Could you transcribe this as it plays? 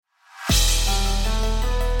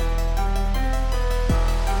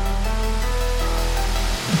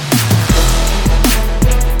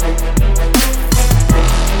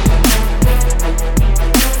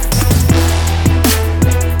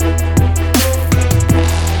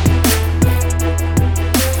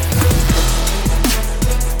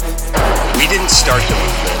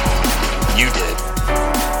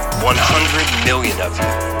of you.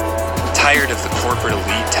 Tired of the corporate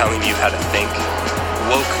elite telling you how to think,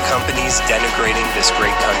 woke companies denigrating this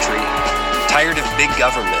great country, tired of big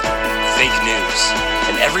government, fake news,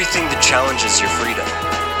 and everything that challenges your freedom.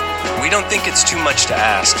 We don't think it's too much to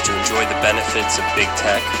ask to enjoy the benefits of big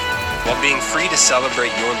tech while being free to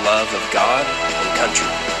celebrate your love of God and country.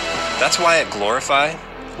 That's why at Glorify,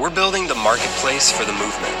 we're building the marketplace for the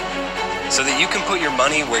movement so that you can put your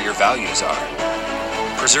money where your values are.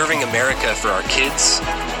 Preserving America for our kids,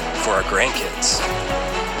 for our grandkids.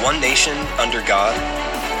 One nation under God.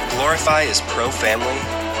 Glorify is pro-family,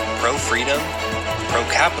 pro-freedom,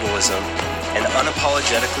 pro-capitalism, and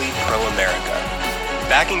unapologetically pro-America.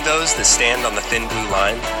 Backing those that stand on the thin blue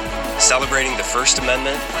line, celebrating the First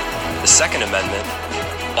Amendment, the Second Amendment,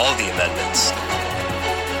 all the amendments.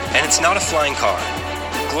 And it's not a flying car.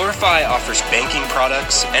 Glorify offers banking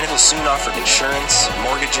products, and it'll soon offer insurance,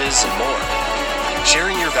 mortgages, and more.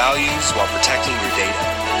 Sharing your values while protecting your data.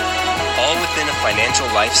 All within a financial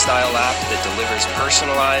lifestyle app that delivers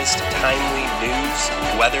personalized, timely news,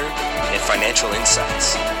 weather, and financial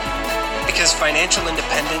insights. Because financial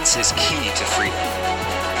independence is key to freedom.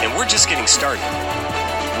 And we're just getting started.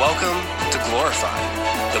 Welcome to Glorify,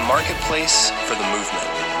 the marketplace for the movement.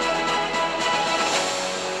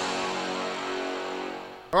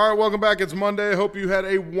 All right, welcome back. It's Monday. Hope you had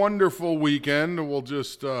a wonderful weekend. We'll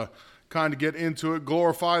just kind of get into it.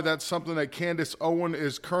 Glorify, that's something that Candace Owen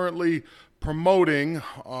is currently promoting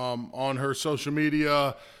on her social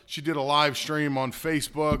media. She did a live stream on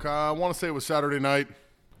Facebook. I want to say it was Saturday night.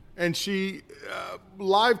 And she,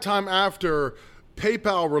 live time after,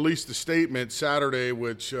 PayPal released a statement Saturday,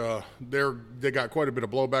 which they got quite a bit of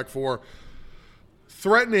blowback for,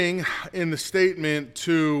 threatening in the statement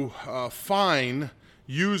to fine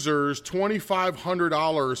users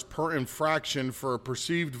 $2,500 per infraction for a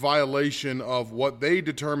perceived violation of what they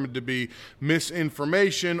determined to be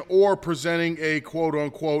misinformation or presenting a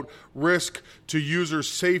quote-unquote risk to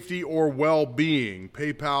users' safety or well-being.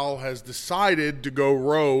 PayPal has decided to go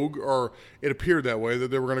rogue, or it appeared that way,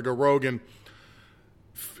 that they were going to go rogue and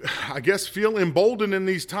I guess feel emboldened in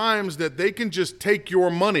these times that they can just take your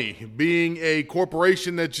money, being a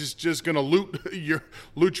corporation that's just going to loot your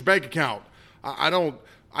bank account.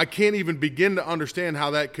 I can't even begin to understand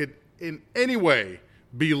how that could in any way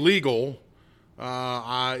be legal.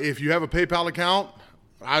 If you have a PayPal account,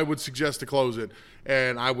 I would suggest to close it.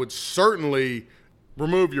 And I would certainly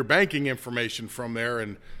remove your banking information from there.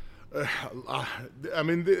 And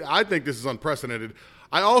I think this is unprecedented.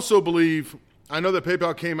 I also believe, I know that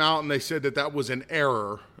PayPal came out and they said that was an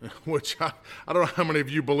error, which I don't know how many of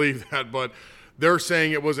you believe that, but they're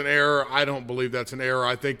saying it was an error. I don't believe that's an error.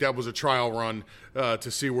 I think that was a trial run to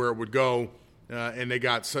see where it would go. And they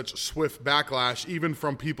got such swift backlash, even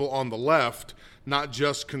from people on the left, not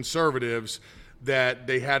just conservatives, that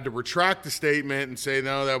they had to retract the statement and say,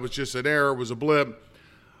 no, that was just an error, it was a blip.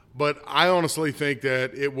 But I honestly think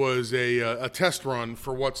that it was a test run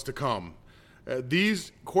for what's to come.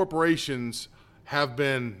 These corporations have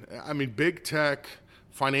been, big tech,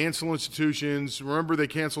 financial institutions. Remember, they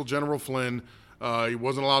canceled General Flynn. He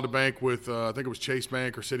wasn't allowed to bank with, I think it was Chase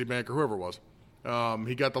Bank or Citibank or whoever it was.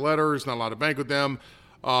 He got the letters, not allowed to bank with them.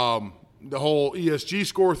 The whole ESG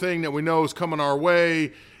score thing that we know is coming our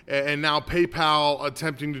way, and now PayPal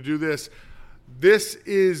attempting to do this. This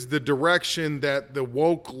is the direction that the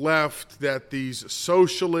woke left, that these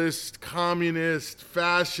socialist, communist,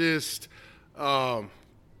 fascist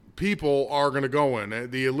people are going to go in.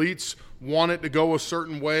 The elites want it to go a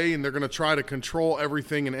certain way, and they're going to try to control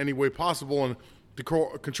everything in any way possible. And to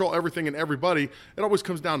control everything and everybody, it always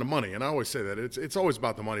comes down to money. And I always say that. It's always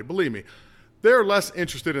about the money. Believe me, they're less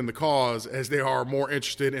interested in the cause as they are more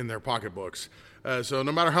interested in their pocketbooks. So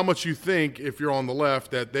no matter how much you think, if you're on the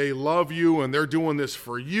left, that they love you and they're doing this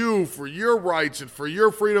for you, for your rights and for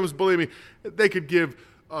your freedoms, believe me, they could give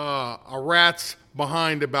a rat's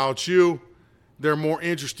behind about you. They're more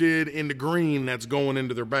interested in the green that's going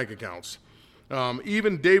into their bank accounts.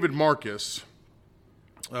 Even David Marcus,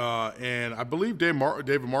 and I believe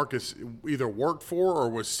David Marcus either worked for or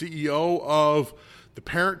was CEO of the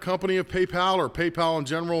parent company of PayPal or PayPal in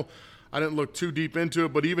general. I didn't look too deep into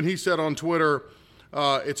it, but even he said on Twitter,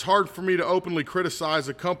 it's hard for me to openly criticize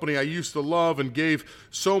a company I used to love and gave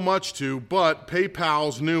so much to, but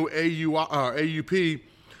PayPal's new AUP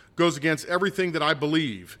goes against everything that I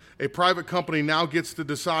believe. A private company now gets to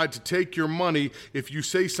decide to take your money if you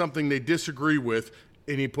say something they disagree with,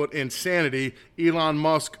 and he put insanity. Elon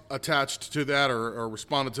Musk attached to that or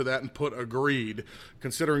responded to that and put agreed,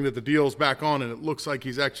 considering that the deal's back on and it looks like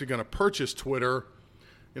he's actually going to purchase Twitter.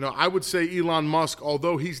 I would say Elon Musk,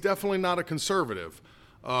 although he's definitely not a conservative,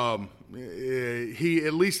 he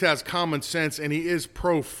at least has common sense, and he is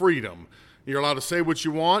pro-freedom. You're allowed to say what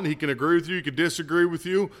you want. He can agree with you. He can disagree with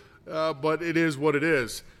you, but it is what it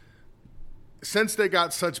is. Since they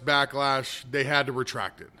got such backlash, they had to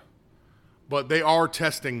retract it. But they are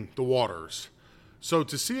testing the waters. So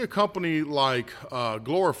to see a company like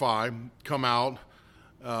Glorify come out,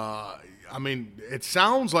 it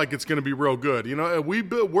sounds like it's going to be real good. You know,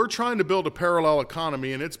 we're trying to build a parallel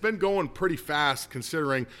economy, and it's been going pretty fast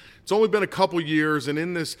considering it's only been a couple years. And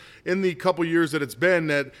in the couple years that it's been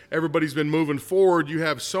that everybody's been moving forward, you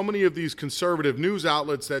have so many of these conservative news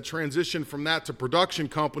outlets that transition from that to production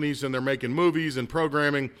companies, and they're making movies and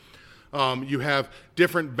programming. You have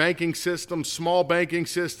different banking systems, small banking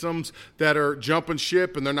systems that are jumping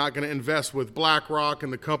ship, and they're not going to invest with BlackRock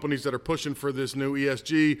and the companies that are pushing for this new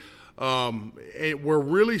ESG. We're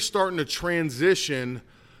really starting to transition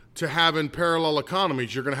to having parallel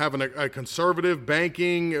economies. You're going to have a conservative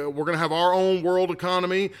banking. We're going to have our own world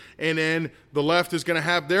economy, and then the left is going to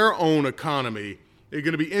have their own economy. It's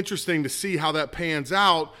going to be interesting to see how that pans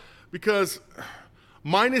out because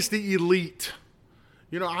minus the elite,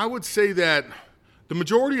 you know, I would say that the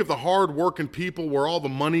majority of the hard-working people where all the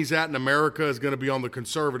money's at in America is going to be on the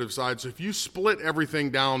conservative side. So if you split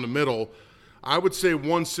everything down the middle, I would say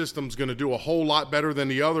one system's going to do a whole lot better than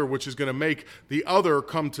the other, which is going to make the other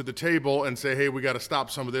come to the table and say, hey, we got to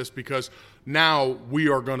stop some of this because now we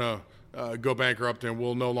are going to go bankrupt and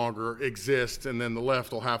we'll no longer exist, and then the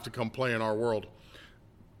left will have to come play in our world.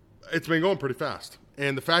 It's been going pretty fast.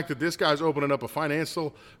 And the fact that this guy's opening up a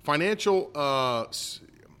financial,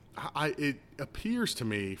 it appears to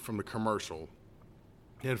me from the commercial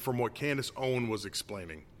and from what Candace Owen was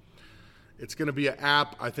explaining, it's going to be an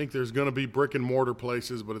app. I think there's going to be brick and mortar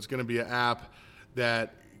places, but it's going to be an app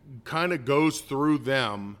that kind of goes through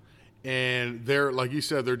them. And they're, like you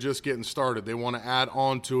said, they're just getting started. They want to add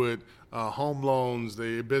on to it home loans,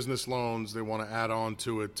 the business loans. They want to add on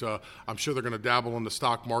to it. I'm sure they're going to dabble in the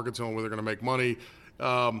stock markets and where they're going to make money,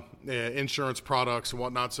 insurance products and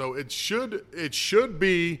whatnot. So it should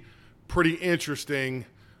be pretty interesting.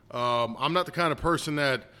 I'm not the kind of person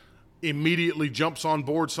that immediately jumps on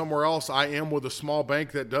board somewhere else. I am with a small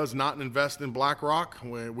bank that does not invest in BlackRock.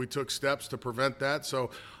 We took steps to prevent that. So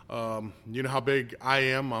you know how big I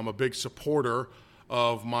am. I'm a big supporter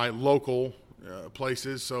of my local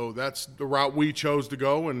places. So that's the route we chose to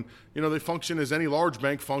go. And, you know, they function as any large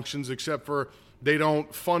bank functions, except for they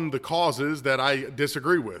don't fund the causes that I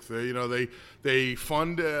disagree with. They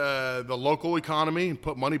fund the local economy and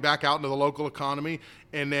put money back out into the local economy,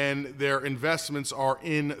 and then their investments are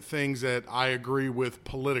in things that I agree with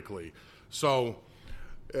politically. So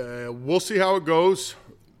we'll see how it goes.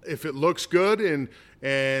 If it looks good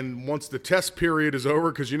and once the test period is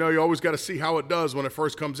over, because you always got to see how it does when it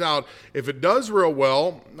first comes out. If it does real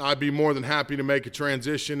well, I'd be more than happy to make a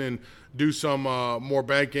transition and do some more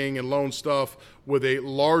banking and loan stuff with a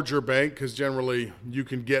larger bank, because generally you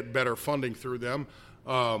can get better funding through them.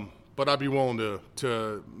 But I'd be willing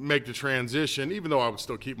to make the transition, even though I would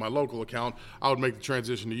still keep my local account. I would make the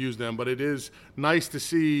transition to use them. But it is nice to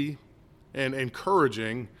see and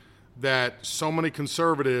encouraging that so many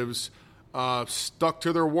conservatives stuck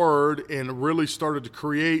to their word and really started to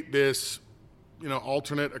create this,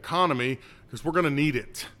 alternate economy, because we're going to need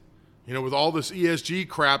it. With all this ESG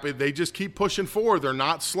crap, they just keep pushing forward. They're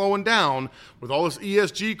not slowing down. With all this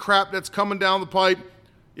ESG crap that's coming down the pipe,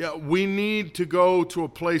 we need to go to a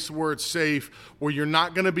place where it's safe, where you're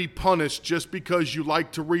not going to be punished just because you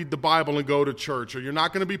like to read the Bible and go to church, or you're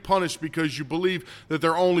not going to be punished because you believe that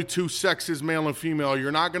there are only two sexes, male and female.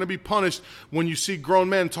 You're not going to be punished when you see grown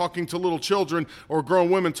men talking to little children or grown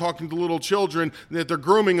women talking to little children, that they're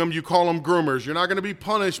grooming them, you call them groomers. You're not going to be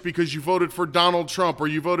punished because you voted for Donald Trump or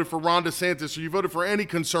you voted for Ron DeSantis or you voted for any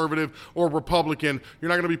conservative or Republican. You're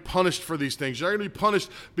not going to be punished for these things. You're not going to be punished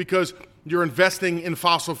because you're investing in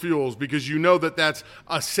fossil fuels, because you know that that's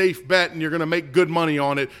a safe bet and you're going to make good money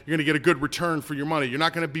on it. You're going to get a good return for your money. You're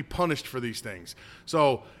not going to be punished for these things.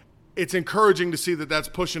 So it's encouraging to see that that's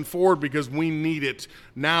pushing forward, because we need it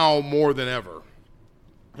now more than ever.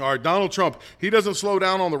 All right, Donald Trump, he doesn't slow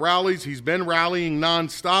down on the rallies. He's been rallying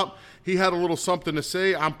nonstop. He had a little something to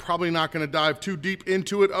say. I'm probably not going to dive too deep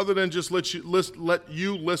into it, other than just let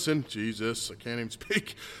you listen. Jesus, I can't even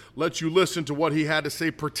speak. Let you listen to what he had to say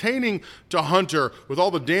pertaining to Hunter, with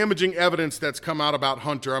all the damaging evidence that's come out about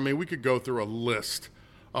Hunter. I mean, we could go through a list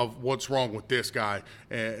of what's wrong with this guy,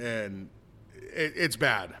 and it's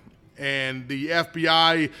bad. And the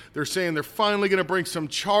FBI, they're saying they're finally going to bring some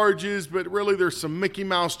charges, but really there's some Mickey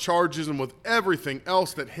Mouse charges, and with everything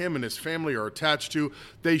else that him and his family are attached to,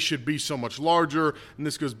 they should be so much larger. And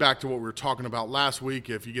this goes back to what we were talking about last week.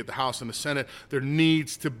 If you get the House and the Senate, there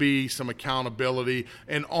needs to be some accountability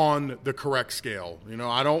and on the correct scale. You know,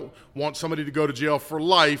 I don't want somebody to go to jail for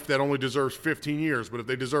life that only deserves 15 years, but if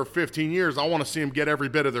they deserve 15 years, I want to see them get every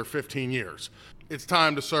bit of their 15 years. It's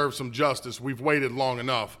time to serve some justice. We've waited long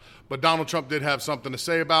enough. But Donald Trump did have something to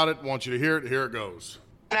say about it. I want you to hear it. Here it goes.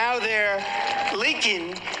 Now they're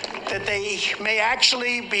leaking that they may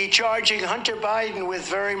actually be charging Hunter Biden with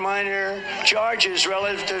very minor charges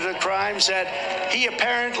relative to the crimes that he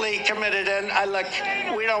apparently committed. And look,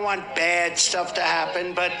 we don't want bad stuff to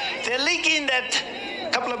happen, but they're leaking that a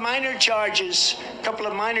couple of minor charges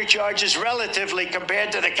relatively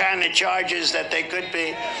compared to the kind of charges that they could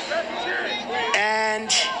be. And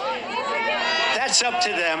that's up to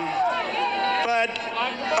them. But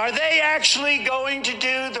are they actually going to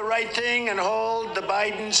do the right thing and hold the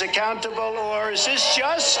Bidens accountable, or is this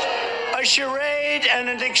just a charade and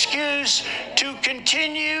an excuse to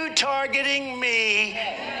continue targeting me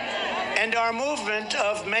and our movement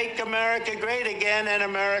of Make America Great Again and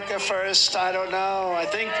America First? I don't know. I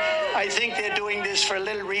think they're doing this for a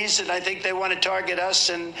little reason. I think they want to target us,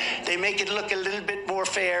 and they make it look a little bit more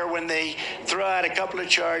fair when they throw out a couple of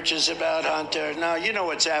charges about Hunter. Now, you know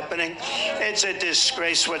what's happening. It's a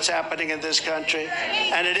disgrace what's happening in this country,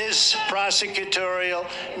 and it is prosecutorial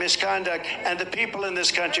misconduct, and the people in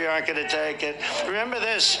this country aren't going to take it. Remember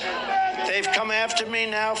this. They've come after me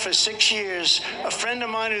now for 6 years. A friend of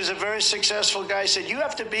mine who's a very successful guy said, you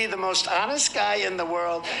have to be the most honest guy in the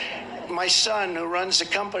world. My son, who runs the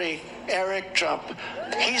company, Eric Trump,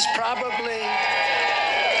 he's probably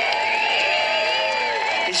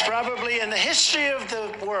in the history of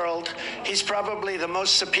the world, he's probably the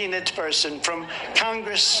most subpoenaed person from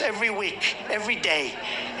Congress every week, every day,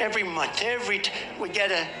 every month, we got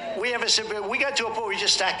to a point where we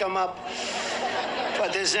just stack them up.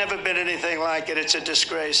 But there's never been anything like it. It's a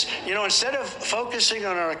disgrace. You know, instead of focusing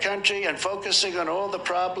on our country and focusing on all the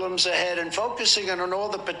problems ahead and focusing on all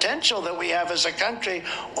the potential that we have as a country,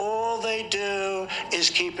 all they do is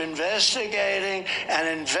keep investigating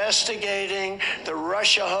the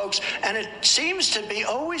Russia hoax. And it seems to be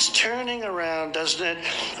always turning around, doesn't it?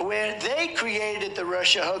 Where they created the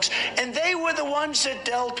Russia hoax, and they were the ones that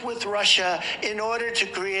dealt with Russia in order to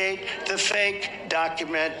create the fake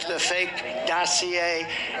document, the fake dossier,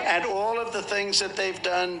 and all of the things that they've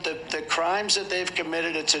done, the crimes that they've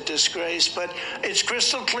committed. It's a disgrace. But it's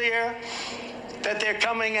crystal clear that they're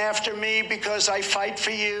coming after me because I fight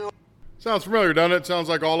for you. Sounds familiar, doesn't it? Sounds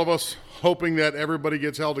like all of us hoping that everybody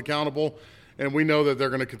gets held accountable. And we know that they're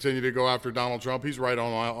going to continue to go after Donald Trump. He's right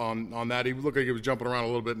on that. He looked like he was jumping around a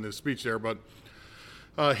little bit in his speech there, but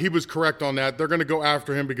he was correct on that. They're going to go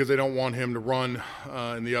after him because they don't want him to run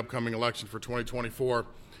in the upcoming election for 2024.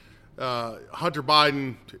 Hunter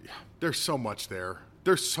Biden, there's so much there.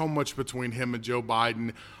 There's so much between him and Joe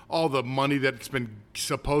Biden. All the money that's been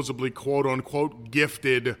supposedly, quote unquote,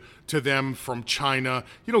 gifted to them from China.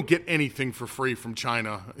 You don't get anything for free from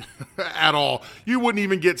China at all. You wouldn't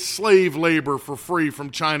even get slave labor for free from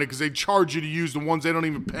China because they charge you to use the ones they don't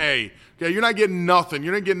even pay. Okay, you're not getting nothing.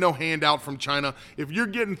 You're not getting no handout from China. If you're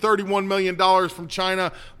getting $31 million from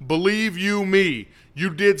China, believe you me, you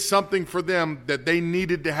did something for them that they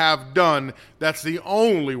needed to have done. That's the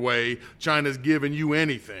only way China's giving you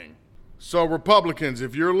anything. So Republicans,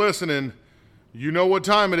 if you're listening, you know what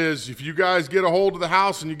time it is. If you guys get a hold of the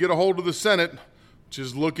House and you get a hold of the Senate, which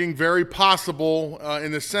is looking very possible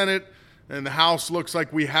in the Senate, and the House looks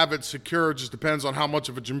like we have it secure. It just depends on how much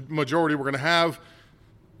of a majority we're going to have.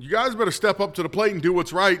 You guys better step up to the plate and do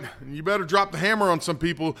what's right. You better drop the hammer on some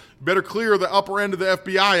people. You better clear the upper end of the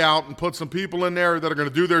FBI out and put some people in there that are going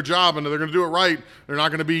to do their job and they're going to do it right. They're not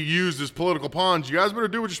going to be used as political pawns. You guys better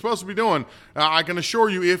do what you're supposed to be doing. I can assure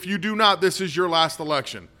you, if you do not, this is your last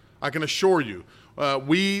election. I can assure you.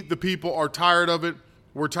 We, the people, are tired of it.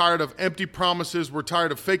 We're tired of empty promises. We're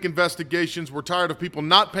tired of fake investigations. We're tired of people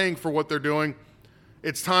not paying for what they're doing.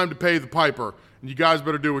 It's time to pay the piper. And you guys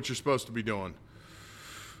better do what you're supposed to be doing.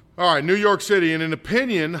 All right, New York City. And an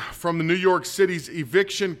opinion from the New York City's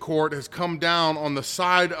eviction court has come down on the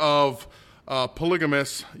side of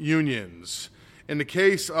polygamous unions. In the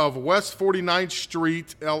case of West 49th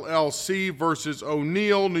Street LLC versus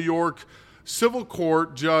O'Neill, New York Civil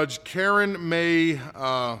Court Judge Karen May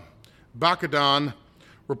Bakadan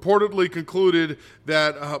reportedly concluded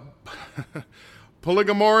that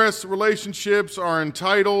polygamous relationships are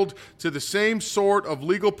entitled to the same sort of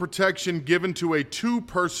legal protection given to a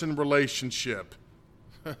two-person relationship.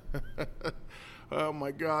 Oh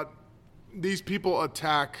my God. These people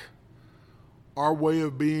attack our way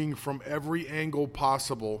of being from every angle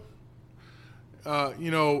possible.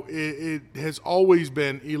 It has always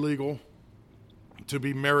been illegal to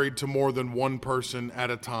be married to more than one person at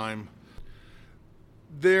a time.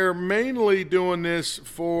 They're mainly doing this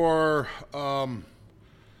for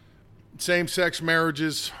same-sex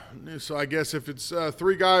marriages. So I guess if it's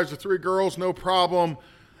 3 guys or 3 girls, no problem.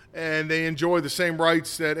 And they enjoy the same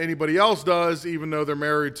rights that anybody else does, even though they're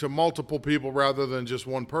married to multiple people rather than just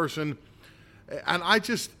one person. And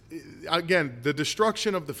again, the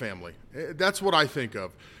destruction of the family. That's what I think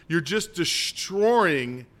of. You're just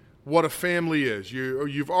destroying what a family is.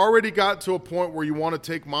 You've already got to a point where you want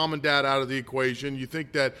to take mom and dad out of the equation. You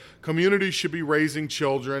think that communities should be raising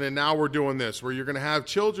children, and now we're doing this, where you're going to have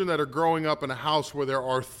children that are growing up in a house where there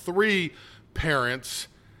are 3 parents,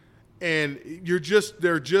 and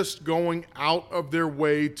they're just going out of their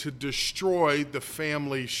way to destroy the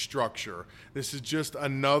family structure. This is just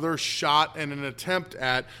another shot and an attempt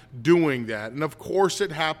at doing that. And of course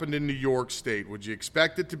it happened in New York State. Would you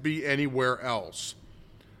expect it to be anywhere else?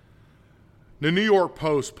 The New York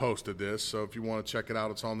Post posted this, so if you want to check it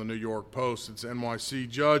out, it's on the New York Post. It's NYC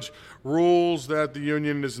judge rules that the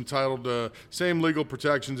union is entitled to same legal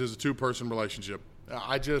protections as a 2-person relationship.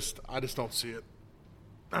 I just don't see it.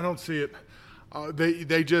 I don't see it.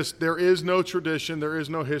 There is no tradition, there is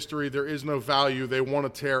no history, there is no value. They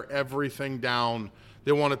want to tear everything down.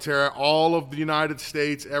 They want to tear all of the United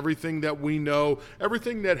States, everything that we know,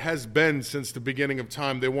 everything that has been since the beginning of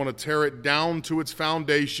time. They want to tear it down to its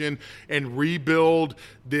foundation and rebuild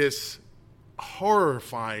this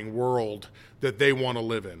horrifying world that they want to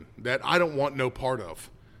live in, that I don't want no part of.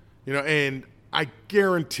 And I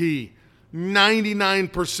guarantee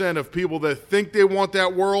 99% of people that think they want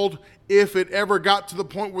that world, if it ever got to the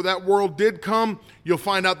point where that world did come, you'll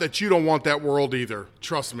find out that you don't want that world either.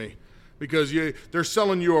 Trust me. Because they're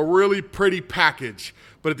selling you a really pretty package.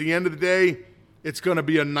 But at the end of the day, it's going to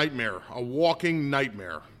be a nightmare, a walking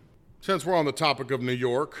nightmare. Since we're on the topic of New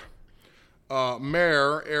York,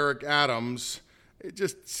 Mayor Eric Adams, it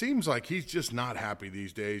just seems like he's just not happy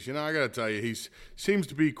these days. I got to tell you, he seems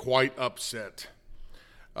to be quite upset.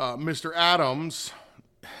 Mr. Adams,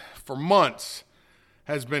 for months,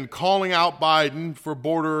 has been calling out Biden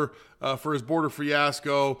for his border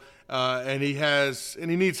fiasco, and he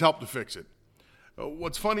needs help to fix it.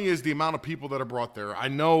 What's funny is the amount of people that are brought there. I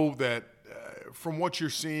know that from what you're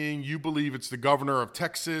seeing, you believe it's the governor of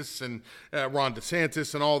Texas and Ron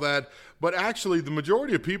DeSantis and all that, but actually the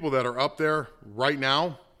majority of people that are up there right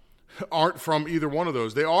now aren't from either one of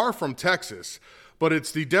those. They are from Texas. But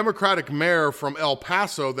it's the Democratic mayor from El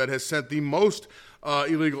Paso that has sent the most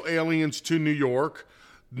illegal aliens to New York.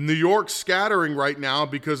 New York's scattering right now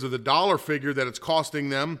because of the dollar figure that it's costing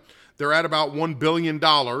them. They're at about $1 billion,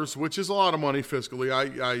 which is a lot of money fiscally.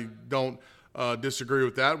 I don't disagree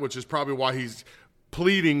with that, which is probably why he's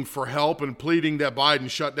pleading for help and pleading that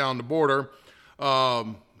Biden shut down the border.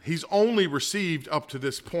 He's only received up to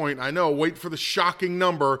this point, I know, wait for the shocking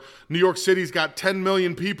number, New York City's got 10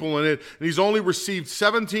 million people in it, and he's only received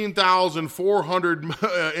 17,400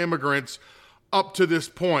 immigrants up to this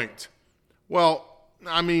point. Well,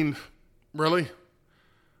 I mean, really?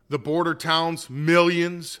 The border towns,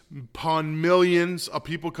 millions upon millions of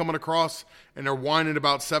people coming across, and they're whining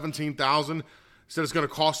about 17,000. Said it's going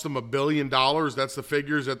to cost them $1 billion. That's the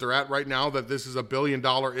figures that they're at right now, that this is a $1 billion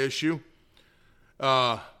issue.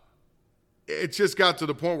 It just got to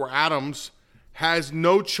the point where Adams has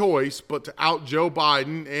no choice but to out Joe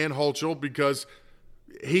Biden and Hochul because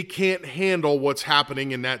he can't handle what's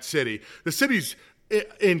happening in that city. The city's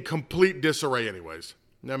in complete disarray anyways.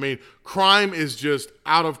 I mean, crime is just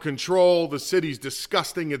out of control. The city's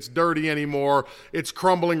disgusting. It's dirty anymore. It's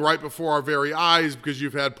crumbling right before our very eyes because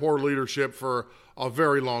you've had poor leadership for a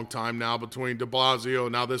very long time now between de Blasio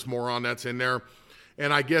and now this moron that's in there.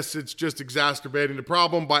 And I guess it's just exacerbating the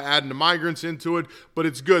problem by adding the migrants into it. But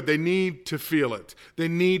it's good. They need to feel it. They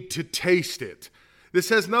need to taste it. This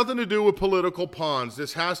has nothing to do with political pawns.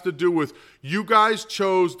 This has to do with you guys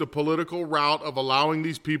chose the political route of allowing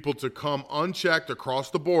these people to come unchecked across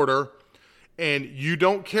the border, and you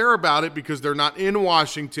don't care about it because they're not in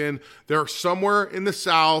Washington. They're somewhere in the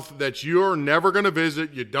South that you're never going to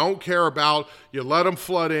visit. You don't care about. You let them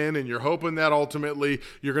flood in, and you're hoping that ultimately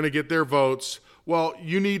you're going to get their votes. Well,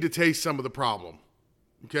 you need to taste some of the problem.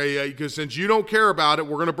 Okay, because since you don't care about it,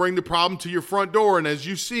 we're going to bring the problem to your front door. And as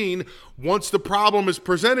you've seen, once the problem is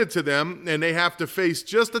presented to them and they have to face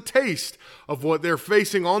just a taste of what they're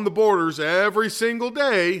facing on the borders every single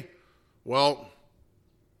day, well,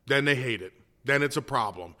 then they hate it. then it's a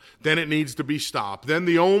problem. Then it needs to be stopped. Then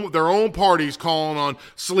their own party's calling on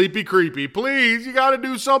Sleepy Creepy. Please, you got to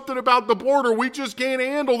do something about the border. We just can't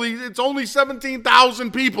handle these. It's only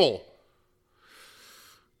 17,000 people.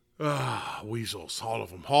 Weasels, all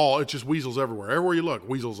of them. It's just weasels everywhere. Everywhere you look,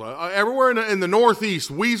 weasels. Everywhere in the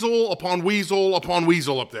Northeast, weasel upon weasel upon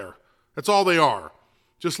weasel up there. That's all they are.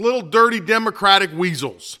 Just little dirty Democratic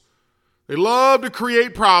weasels. They love to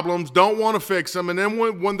create problems, don't want to fix them, and then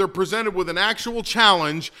when they're presented with an actual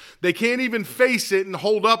challenge, they can't even face it and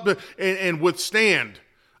hold up and withstand.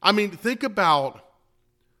 I mean, think about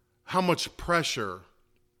how much pressure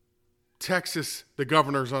Texas, the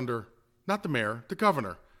governor's under. Not the mayor, the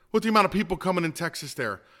governor. With the amount of people coming in Texas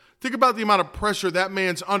there. Think about the amount of pressure that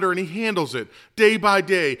man's under, and he handles it day by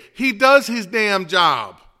day. He does his damn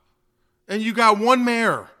job. And you got one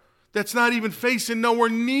mayor that's not even facing nowhere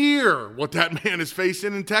near what that man is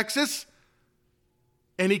facing in Texas.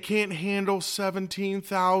 And he can't handle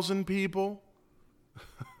 17,000 people.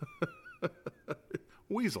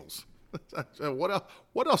 Weasels.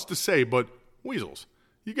 What else to say but weasels?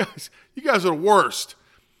 You guys are the worst.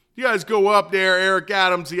 You guys go up there, Eric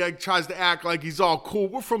Adams, he tries to act like he's all cool.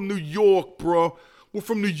 We're from New York, bro. We're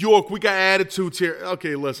from New York. We got attitudes here.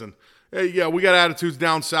 Okay, listen. Hey, yeah, we got attitudes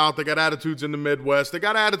down south. They got attitudes in the Midwest. They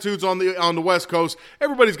got attitudes on the West Coast.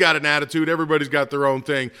 Everybody's got an attitude. Everybody's got their own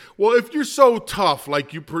thing. Well, if you're so tough,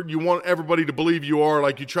 like you want everybody to believe you are,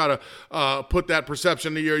 like you try to put that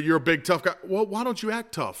perception that you're a big tough guy, well, why don't you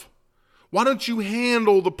act tough? Why don't you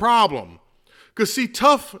handle the problem? Because, see,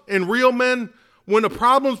 tough and real men, when a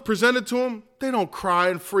problem's presented to them, they don't cry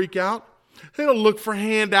and freak out. They don't look for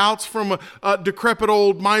handouts from a decrepit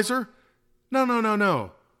old miser.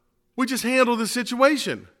 No. We just handle the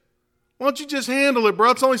situation. Why don't you just handle it,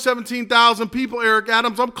 bro? It's only 17,000 people, Eric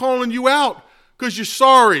Adams. I'm calling you out because you're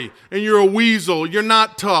sorry and you're a weasel. You're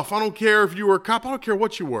not tough. I don't care if you were a cop. I don't care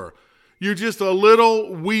what you were. You're just a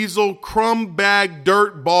little weasel, crumb bag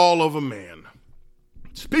dirt ball of a man.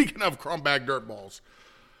 Speaking of crumb bag dirt balls,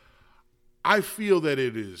 I feel that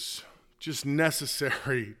it is just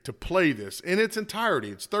necessary to play this in its entirety.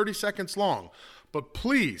 It's 30 seconds long. But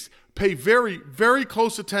please pay very, very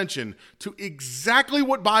close attention to exactly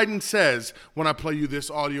what Biden says when I play you this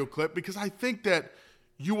audio clip, because I think that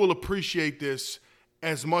you will appreciate this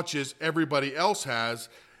as much as everybody else has,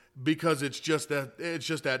 because it's just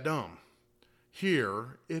that dumb.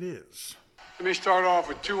 Here it is. Let me start off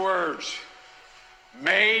with two words.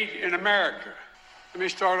 Made in America. Let me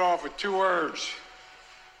start off with two words.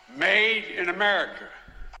 Made in America.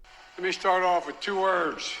 Let me start off with two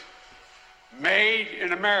words. Made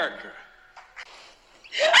in America.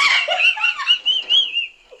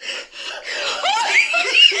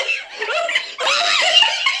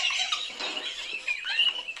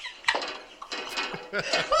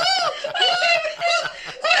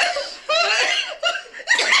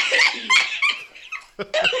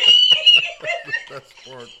 That's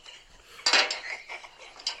part.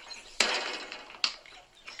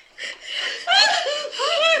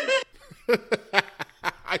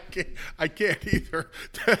 I can't either.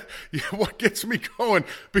 What gets me going,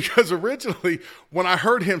 because originally when I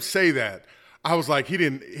heard him say that, I was like, he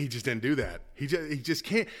just didn't do that. He just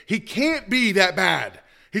can't. He can't be that bad.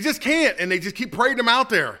 He just can't. And they just keep parading him out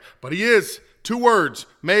there. But he is. 2 words,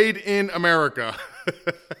 made in America.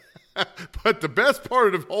 But the best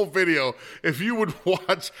part of the whole video, if you would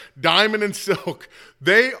watch Diamond and Silk,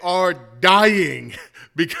 they are dying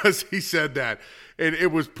because he said that. And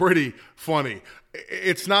it was pretty funny.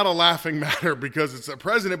 It's not a laughing matter because it's a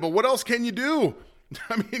president, but what else can you do?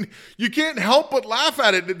 I mean, you can't help but laugh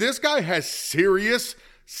at it. This guy has serious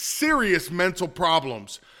mental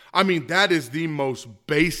problems. I mean, that is the most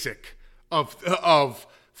basic of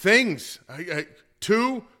things.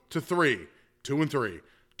 2 to 3. 2 and 3.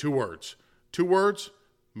 2 words. 2 words,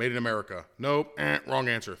 made in America. Nope, wrong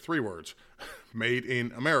answer. 3 words, made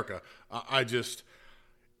in America.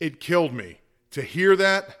 It killed me to hear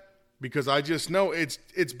that, because I just know it's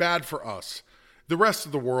bad for us. The rest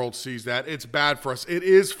of the world sees that. It's bad for us. It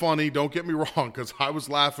is funny, don't get me wrong, because I was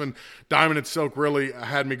laughing. Diamond and Silk really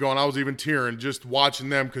had me going. I was even tearing just watching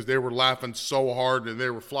them because they were laughing so hard and they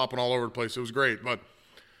were flopping all over the place. It was great, but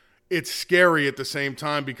it's scary at the same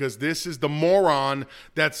time, because this is the moron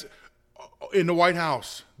that's in the White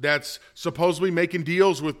House, that's supposedly making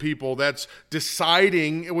deals with people, that's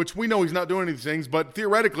deciding, which we know he's not doing any of these things, but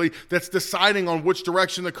theoretically, that's deciding on which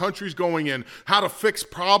direction the country's going in, how to fix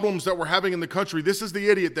problems that we're having in the country. This is the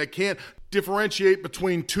idiot that can't differentiate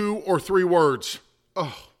between 2 or 3 words.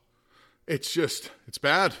 Oh, it's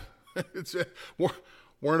bad.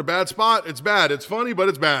 We're in a bad spot. It's bad. It's funny, but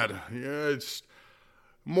it's bad. Yeah,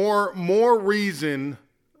 more reason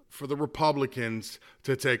for the Republicans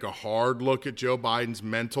to take a hard look at Joe Biden's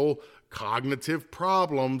mental, cognitive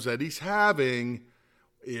problems that he's having.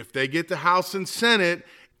 If they get the House and Senate,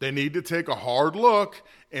 they need to take a hard look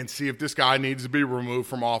and see if this guy needs to be removed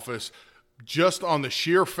from office just on the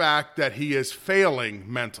sheer fact that he is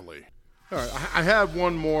failing mentally. All right, I have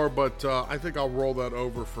one more, but I think I'll roll that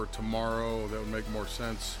over for tomorrow. That would make more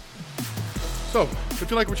sense. So, if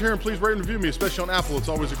you like what you're hearing, please rate and review me, especially on Apple. It's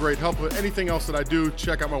always a great help. With anything else that I do,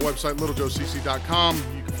 check out my website, littlejoecc.com.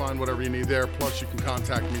 You can find whatever you need there. Plus, you can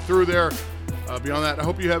contact me through there. Beyond that, I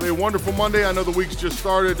hope you have a wonderful Monday. I know the week's just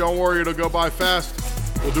started. Don't worry, it'll go by fast.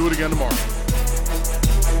 We'll do it again tomorrow.